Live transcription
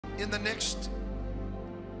In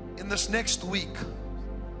this next week,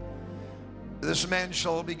 this man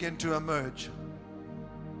shall begin to emerge.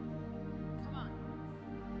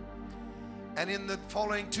 And in the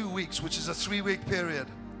following 2 weeks, which is a 3-week period,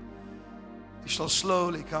 he shall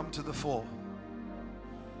slowly come to the fore.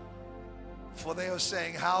 For they are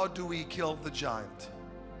saying, how do we kill the giant?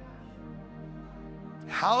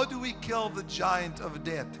 How do we kill the giant of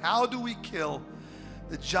death? How do we kill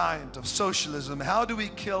the giant of socialism? How do we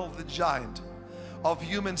kill the giant of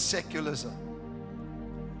human secularism?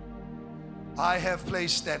 I have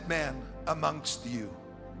placed that man amongst you.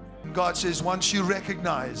 And God says, once you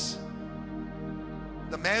recognize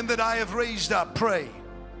the man that I have raised up, pray.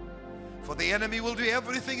 For the enemy will do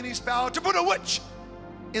everything in his power to put a witch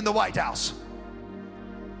in the White House.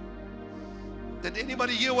 Did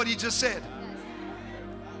anybody hear what he just said?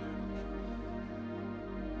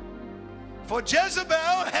 For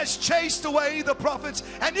Jezebel has chased away the prophets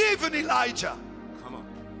and even Elijah. Come on.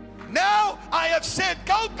 Now I have said,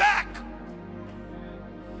 go back.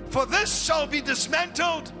 For this shall be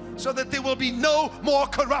dismantled, so that there will be no more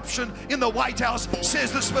corruption in the White House,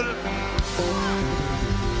 says the Spirit.